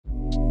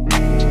Alright,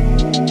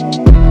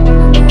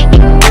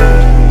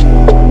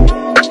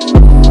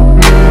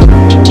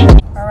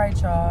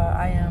 y'all,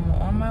 I am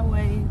on my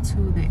way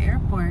to the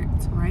airport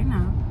right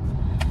now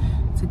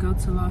to go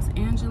to Los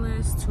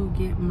Angeles to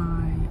get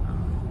my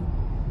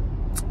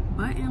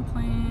butt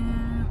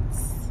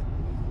implants.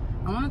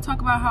 I want to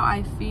talk about how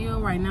I feel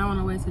right now on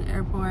the way to the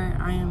airport.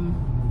 I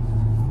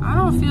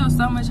don't feel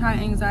so much high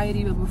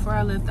anxiety, but before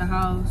I left the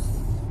house,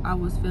 I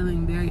was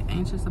feeling very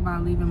anxious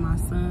about leaving my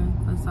son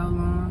for so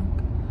long.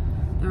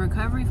 The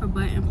recovery for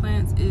butt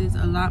implants is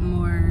a lot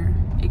more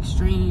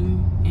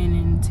extreme and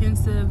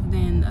intensive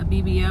than a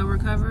BBL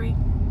recovery.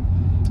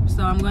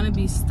 So I'm gonna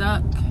be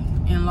stuck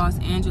in Los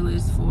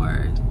Angeles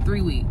for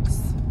 3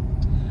 weeks.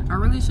 I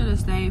really should have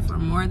stayed for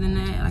more than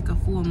that, like a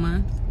full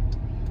month.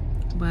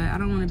 But I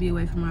don't want to be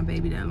away from my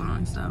baby that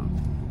long, so.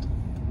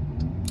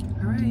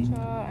 All right,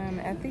 y'all, I'm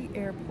at the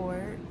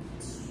airport,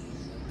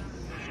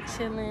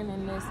 chilling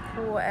in this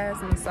cool ass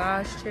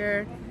massage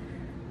chair.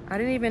 I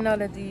didn't even know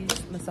that these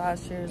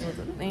massage chairs was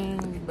a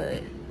thing,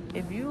 but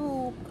if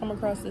you come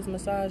across this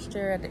massage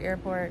chair at the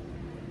airport,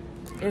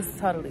 it's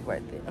totally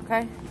worth it,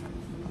 okay?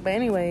 But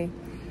anyway,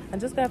 I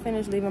just got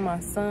finished leaving my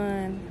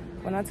son.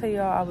 When I tell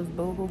y'all I was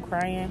boo-hoo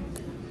crying,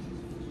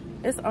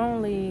 it's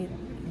only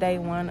day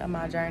 1 of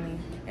my journey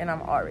and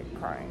I'm already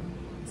crying.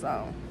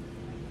 So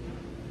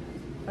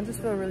I just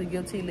feel really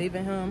guilty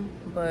leaving him,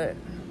 but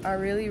I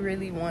really,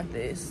 really want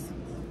this.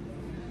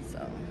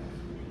 So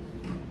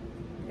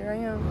here I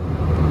am.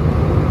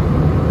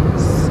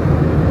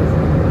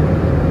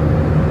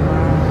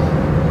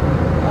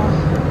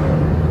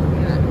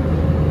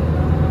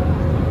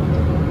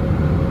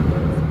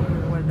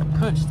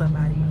 Punch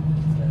somebody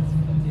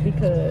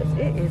because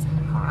it is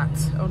hot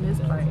on this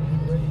plane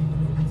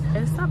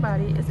and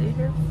somebody is in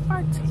here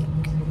farting.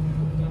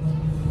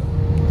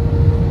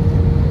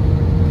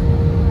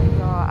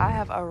 Y'all, I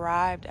have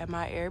arrived at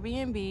my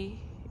Airbnb.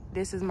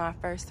 This is my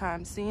first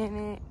time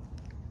seeing it.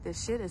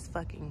 This shit is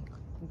fucking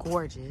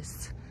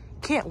gorgeous.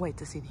 Can't wait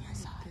to see the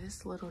inside.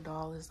 This little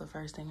doll is the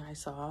first thing I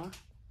saw.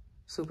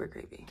 Super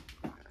creepy.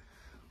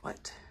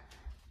 What?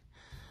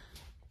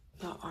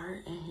 The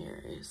art in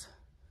here is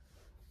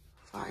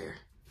fire.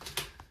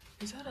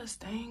 Is that a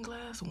stained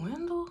glass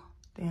window?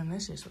 Damn,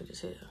 that's just what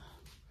it's hell.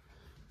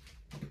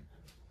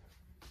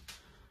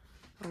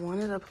 I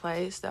wanted a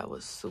place that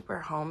was super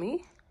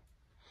homey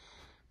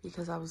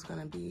because I was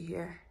gonna be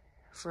here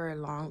for a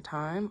long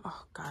time.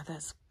 Oh God,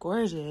 that's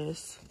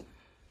gorgeous.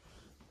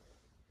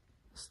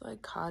 It's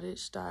like cottage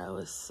style.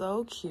 It's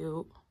so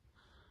cute.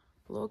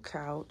 Little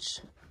couch.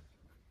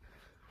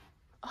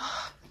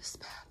 Oh, this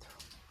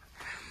bathroom.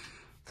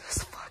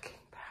 This fucking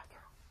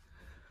bathroom.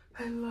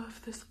 I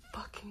love this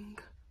fucking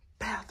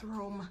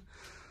bathroom.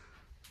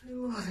 I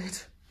love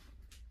it.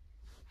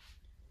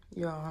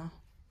 Y'all,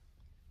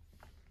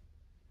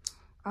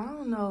 I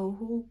don't know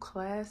who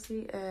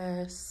classy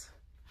ass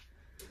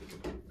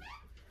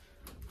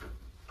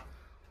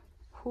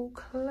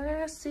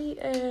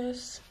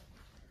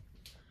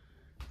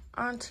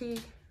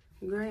auntie,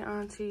 great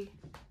auntie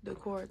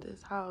decored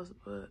this house,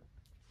 but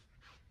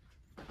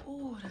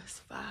oh, that's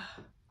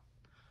fire.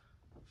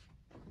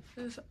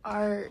 This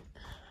art,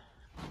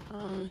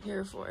 I'm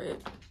here for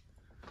it.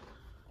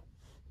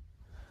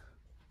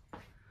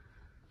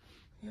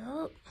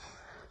 Yup.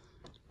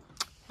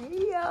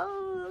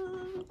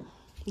 Yo.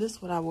 This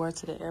is what I wore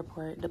to the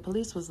airport. The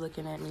police was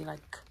looking at me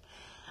like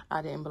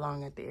I didn't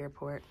belong at the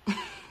airport.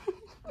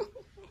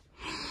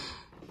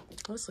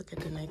 Let's look at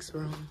the next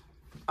room.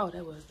 Oh,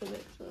 that was the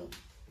next room.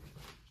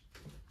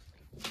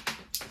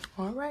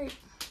 All right.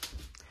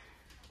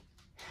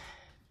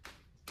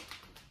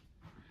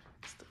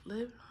 It's the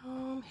living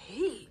room.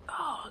 Heat.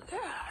 Oh,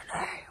 God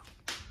damn.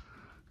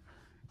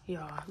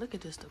 Y'all, look at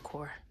this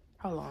decor.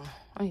 Hold on.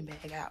 Let me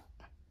bag out.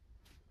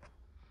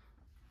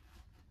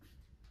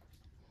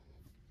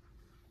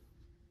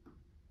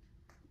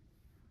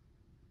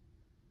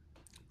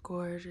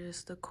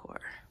 Gorgeous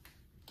decor.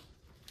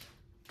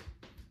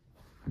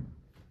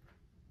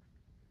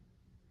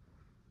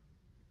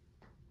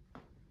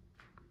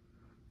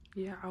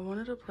 Yeah, I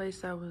wanted a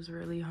place that was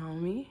really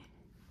homey.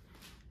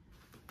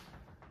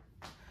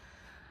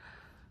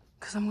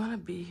 Because I'm going to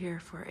be here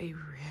for a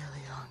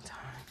really long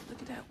time. Look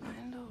at that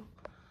window.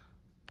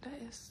 That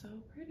is so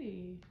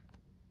pretty.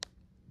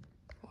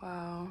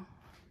 Wow.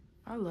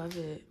 I love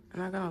it. I'm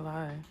not going to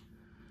lie.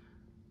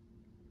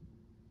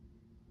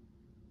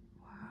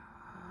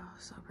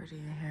 So pretty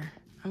in here.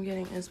 I'm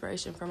getting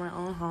inspiration from my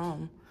own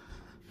home.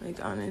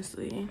 Like,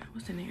 honestly.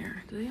 What's in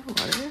here? Do they have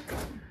water?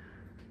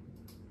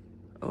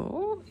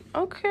 Oh,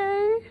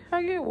 okay.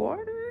 I get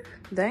water.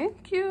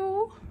 Thank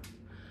you.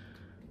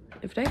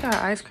 If they got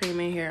ice cream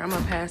in here, I'm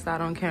gonna pass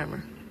out on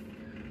camera.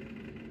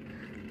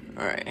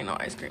 All right, ain't no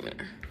ice cream in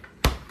there.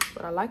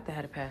 But I like to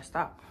have it passed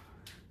out.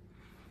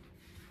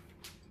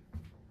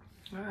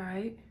 All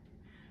right.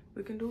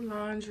 We can do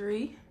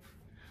laundry.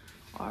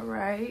 All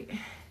right.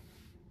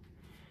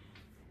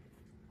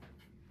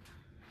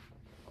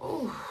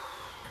 Oh.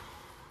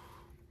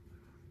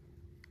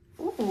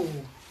 Ooh.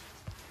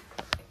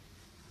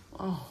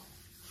 Oh.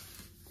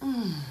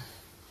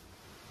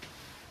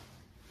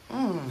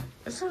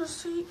 Is it a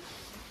seat?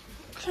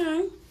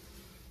 Okay.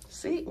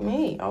 Seat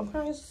me.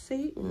 Okay,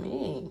 seat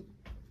me.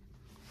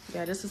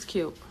 Yeah, this is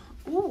cute.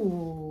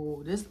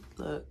 Ooh, this,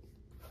 look.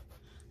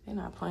 They're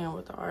not playing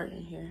with the art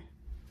in here.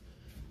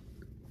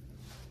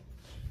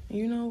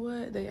 You know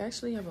what? They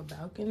actually have a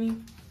balcony.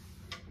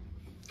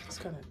 It's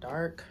kind of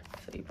dark,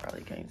 so you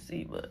probably can't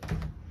see, but.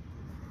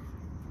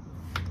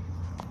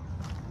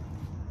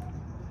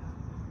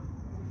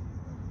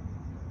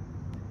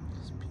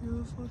 This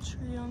beautiful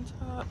tree on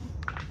top.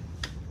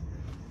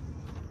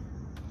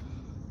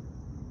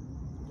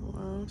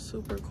 Wow,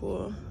 super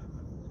cool.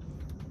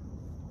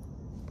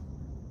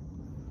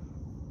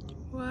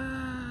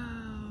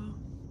 Wow.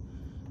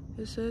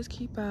 It says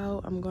keep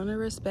out. I'm gonna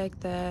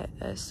respect that.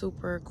 That's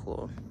super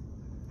cool.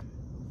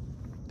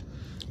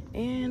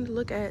 And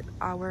look at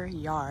our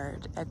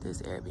yard at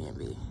this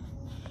Airbnb.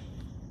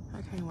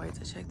 I can't wait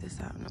to check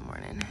this out in the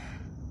morning.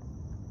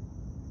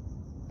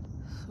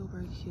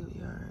 Super cute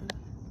yard.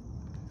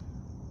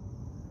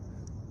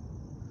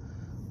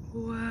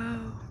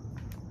 Wow.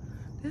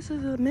 This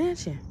is a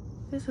mansion.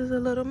 This is a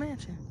little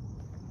mansion.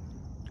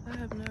 I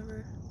have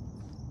never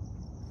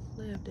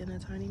lived in a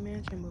tiny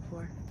mansion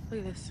before. Look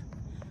at this.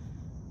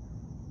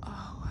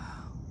 Oh,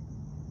 wow.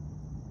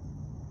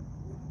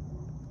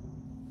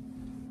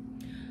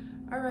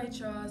 All right,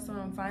 y'all, so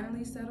I'm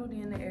finally settled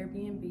in the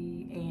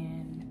Airbnb,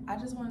 and I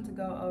just wanted to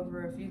go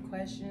over a few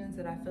questions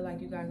that I feel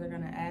like you guys are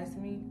gonna ask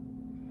me.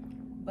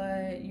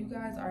 But you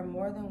guys are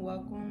more than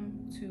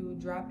welcome to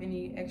drop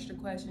any extra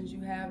questions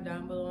you have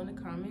down below in the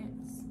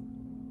comments.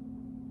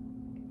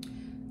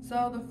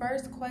 So the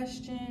first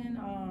question,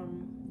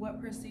 what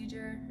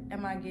procedure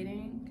am I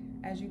getting?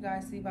 As you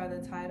guys see by the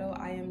title,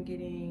 I am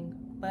getting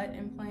butt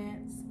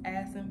implants,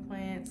 ass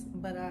implants,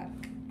 buttock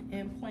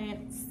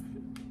implants.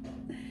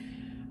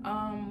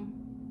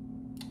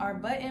 Are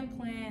butt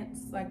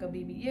implants like a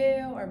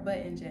BBL or butt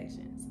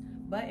injections?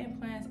 Butt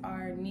implants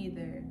are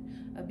neither.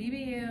 A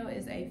BBL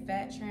is a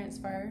fat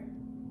transfer.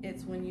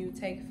 It's when you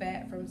take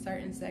fat from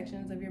certain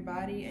sections of your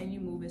body and you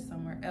move it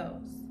somewhere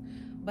else.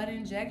 Butt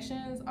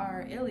injections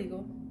are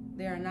illegal.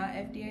 They are not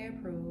FDA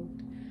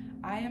approved.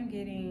 I am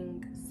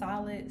getting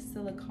solid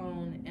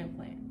silicone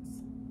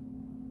implants.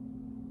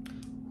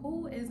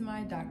 Who is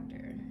my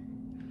doctor?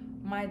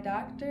 My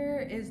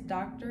doctor is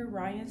Dr.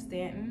 Ryan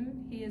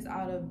Stanton. He is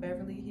out of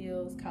Beverly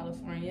Hills,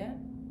 California.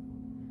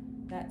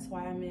 That's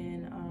why I'm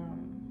in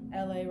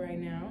LA right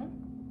now.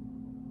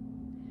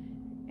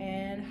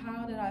 And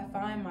how did I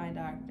find my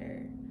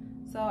doctor?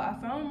 So I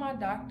found my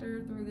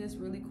doctor through this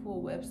really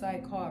cool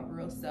website called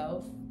Real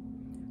Self.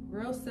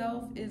 Real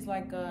Self is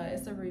like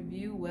it's a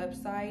review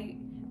website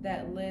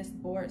that lists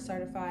board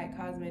certified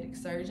cosmetic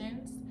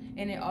surgeons,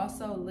 and it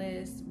also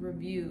lists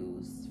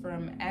reviews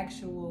from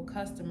actual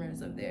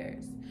customers of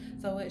theirs.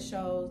 So it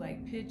shows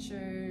like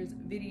pictures,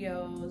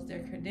 videos,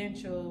 their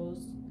credentials,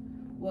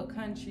 what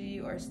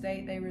country or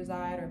state they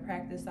reside or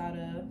practice out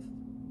of,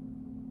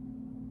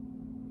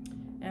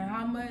 and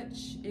how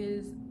much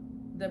is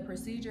the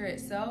procedure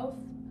itself.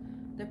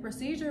 The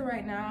procedure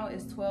right now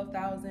is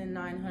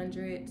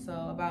 $12,900,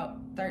 so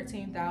about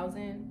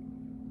 $13,000.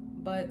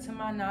 But to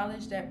my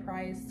knowledge, that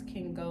price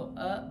can go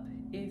up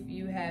if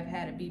you have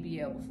had a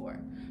BBL before.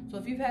 So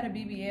if you've had a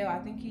BBL, I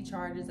think he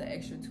charges an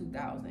extra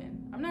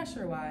 $2,000. I'm not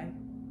sure why.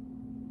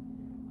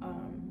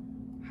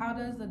 How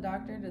does the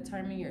doctor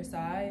determine your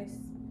size?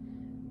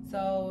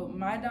 So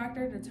my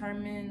doctor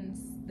determines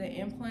the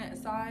implant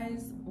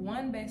size,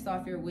 one, based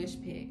off your wish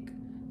pick.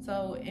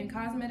 So in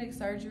cosmetic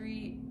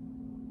surgery,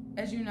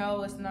 as you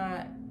know, it's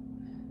not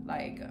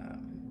like,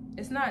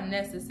 it's not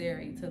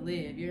necessary to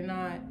live. You're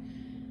not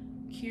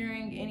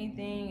curing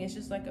anything. It's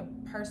just like a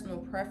personal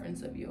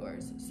preference of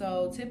yours.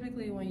 So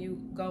typically when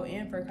you go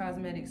in for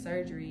cosmetic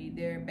surgery,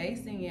 they're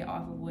basing it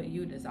off of what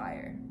you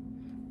desire.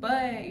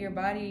 But your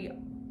body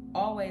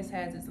always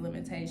has its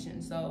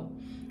limitations. So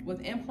with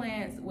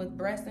implants, with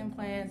breast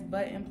implants,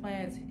 butt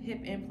implants,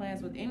 hip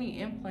implants, with any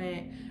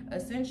implant,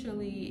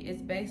 essentially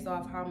it's based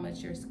off how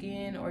much your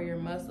skin or your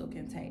muscle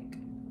can take.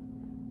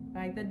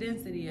 Like the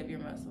density of your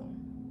muscle.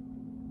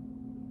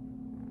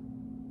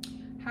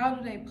 How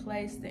do they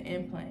place the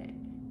implant?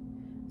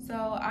 So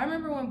I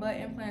remember when butt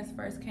implants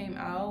first came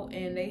out,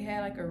 and they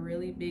had like a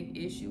really big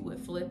issue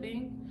with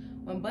flipping.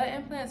 When butt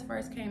implants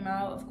first came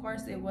out, of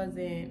course it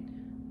wasn't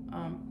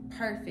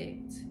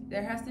perfect.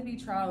 There has to be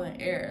trial and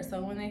error.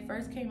 So when they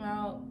first came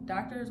out,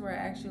 doctors were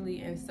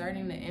actually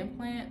inserting the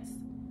implants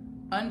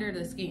under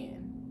the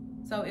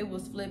skin. So it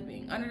was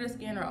flipping under the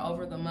skin or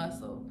over the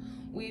muscle.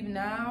 We've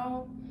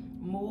now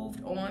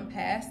moved on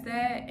past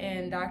that,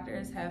 and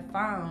doctors have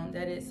found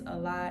that it's a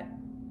lot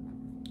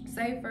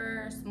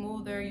safer,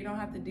 smoother. You don't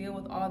have to deal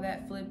with all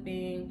that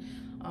flipping,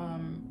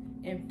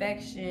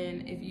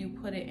 infection if you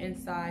put it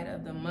inside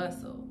of the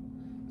muscle.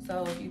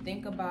 So if you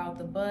think about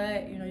the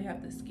butt, you know, you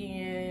have the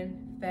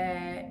skin,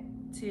 fat,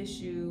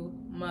 tissue,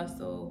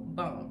 muscle,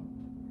 bone.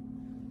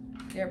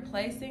 They're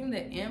placing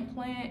the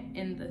implant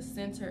in the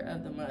center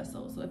of the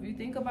muscle. So if you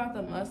think about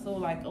the muscle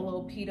like a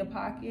little pita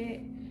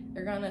pocket,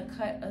 They're gonna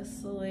cut a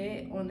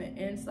slit on the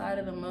inside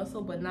of the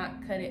muscle, but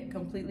not cut it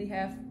completely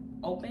half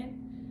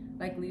open,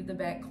 like leave the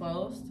back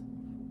closed,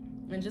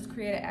 and just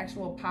create an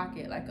actual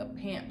pocket, like a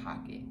pant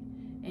pocket.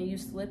 And you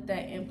slip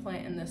that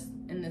implant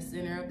in the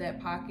center of that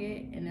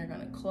pocket, and they're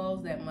gonna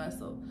close that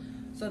muscle.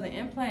 So the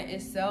implant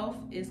itself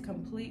is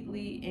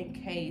completely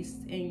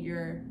encased in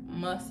your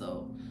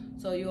muscle.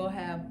 So you'll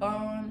have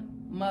bone,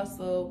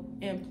 muscle,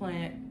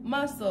 implant,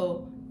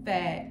 muscle,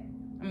 fat,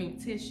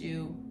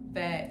 tissue,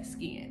 fat,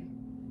 skin.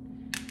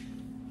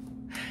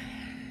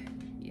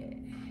 Yeah.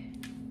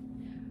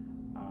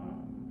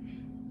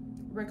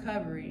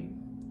 Recovery.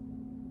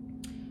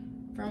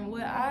 From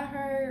what I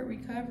heard,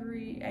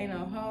 recovery ain't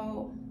no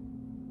hoe,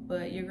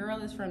 but your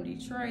girl is from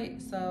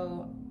Detroit,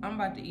 so I'm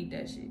about to eat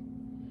that shit.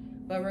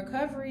 But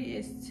recovery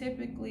is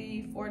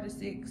typically 4 to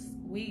 6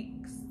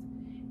 weeks,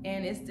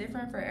 and it's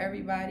different for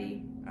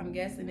everybody. I'm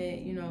guessing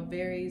it,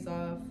 varies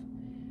off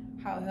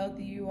how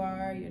healthy you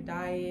are, your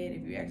diet,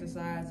 if you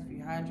exercise, if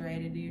you're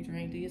hydrated, do you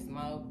drink, do you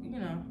smoke,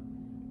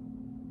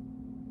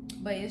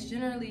 But it's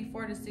generally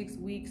 4 to 6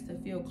 weeks to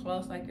feel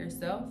close like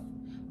yourself,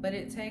 but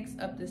it takes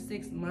up to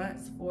 6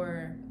 months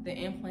for the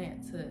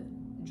implant to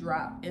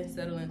drop and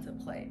settle into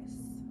place.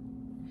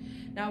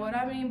 Now, what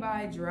I mean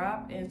by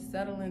drop and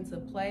settle into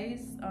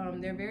place,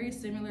 they're very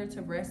similar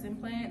to breast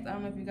implants. I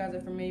don't know if you guys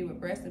are familiar with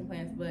breast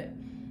implants, but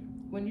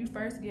when you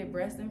first get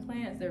breast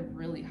implants, they're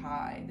really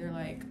high. They're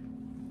like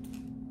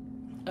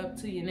up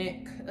to your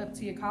neck, up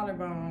to your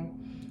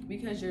collarbone,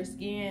 because your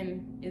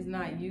skin is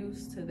not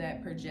used to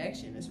that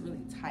projection. It's really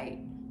tight.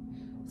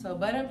 So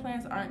butt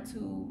implants aren't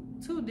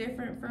too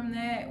different from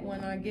that.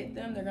 When I get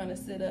them, they're gonna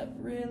sit up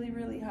really,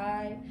 really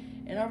high,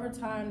 and over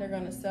time, they're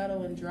gonna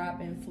settle and drop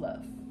and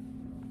fluff.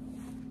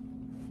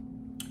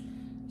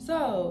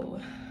 So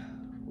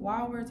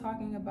while we're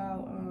talking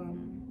about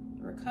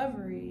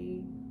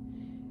recovery,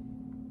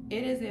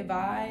 it is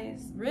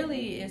advised,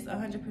 really it's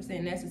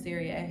 100%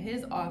 necessary at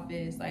his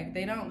office. Like,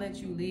 they don't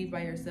let you leave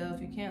by yourself.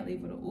 You can't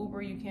leave with an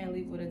Uber, you can't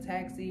leave with a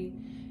taxi.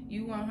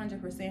 You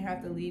 100%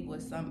 have to leave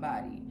with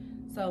somebody.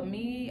 So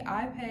me,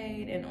 I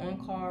paid an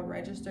on-call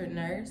registered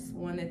nurse,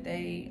 one that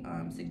they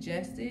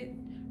suggested.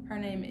 Her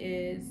name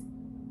is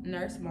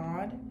Nurse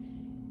Maud,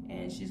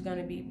 and she's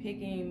gonna be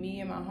picking me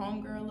and my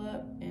homegirl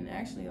up in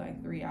actually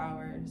like 3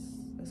 hours.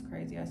 That's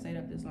crazy, I stayed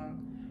up this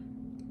long.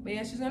 But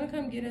yeah, she's gonna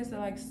come get us at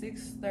like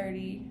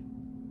 6:30,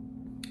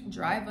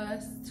 drive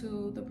us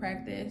to the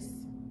practice,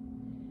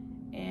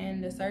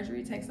 and the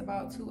surgery takes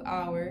about 2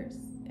 hours,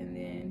 and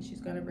then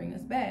she's gonna bring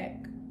us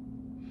back.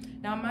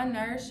 Now, my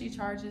nurse, she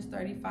charges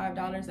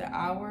 $35 an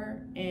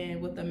hour,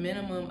 and with a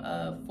minimum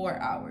of 4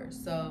 hours.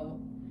 So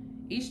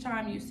each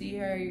time you see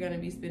her, you're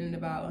gonna be spending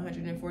about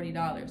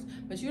 $140.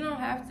 But you don't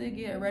have to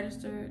get a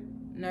registered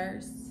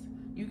nurse.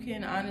 You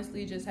can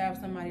honestly just have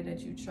somebody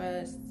that you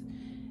trust,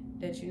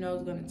 that you know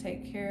is gonna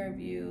take care of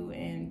you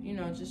and,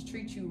 just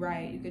treat you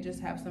right. You could just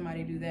have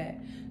somebody do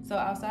that. So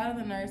outside of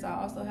the nurse, I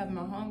also have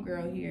my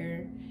homegirl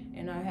here,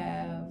 and I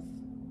have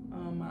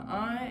my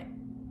aunt,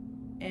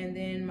 and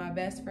then my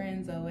best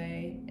friend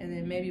Zoe, and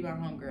then maybe my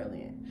homegirl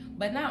in.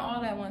 But not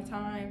all at one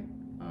time.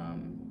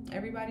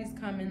 Everybody's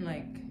coming,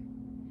 like,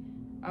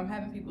 I'm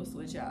having people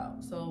switch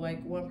out. So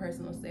like, one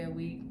person will stay a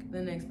week,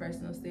 the next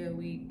person will stay a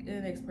week,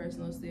 the next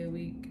person will stay a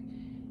week.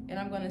 And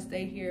I'm gonna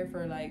stay here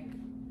for like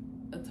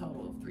a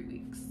total of 3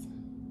 weeks.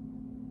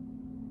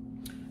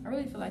 I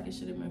really feel like it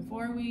should have been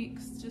 4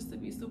 weeks just to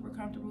be super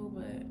comfortable,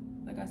 but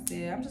like I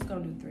said, I'm just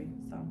gonna do 3,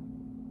 so.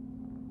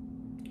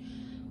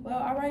 Well,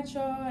 all right,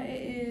 y'all, it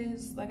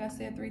is, like I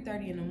said,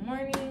 3:30 in the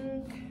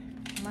morning.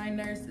 My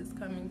nurse is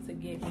coming to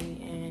get me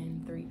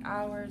in 3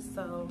 hours,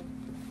 so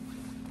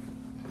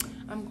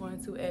I'm going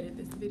to edit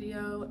this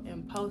video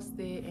and post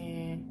it,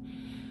 and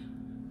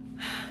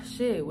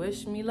shit,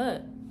 wish me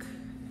luck.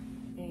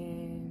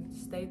 And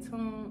stay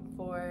tuned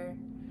for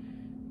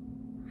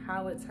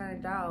how it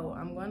turned out.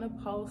 I'm gonna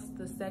post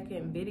the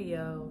second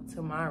video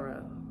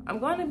tomorrow. I'm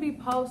gonna be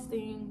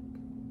posting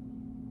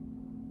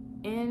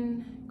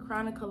in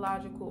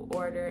chronological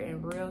order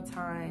in real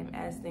time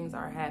as things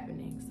are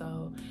happening.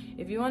 So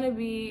if you want to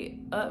be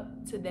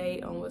up to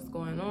date on what's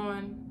going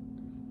on,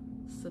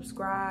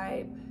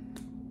 subscribe,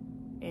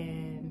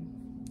 and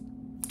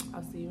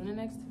I'll see you in the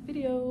next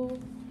video.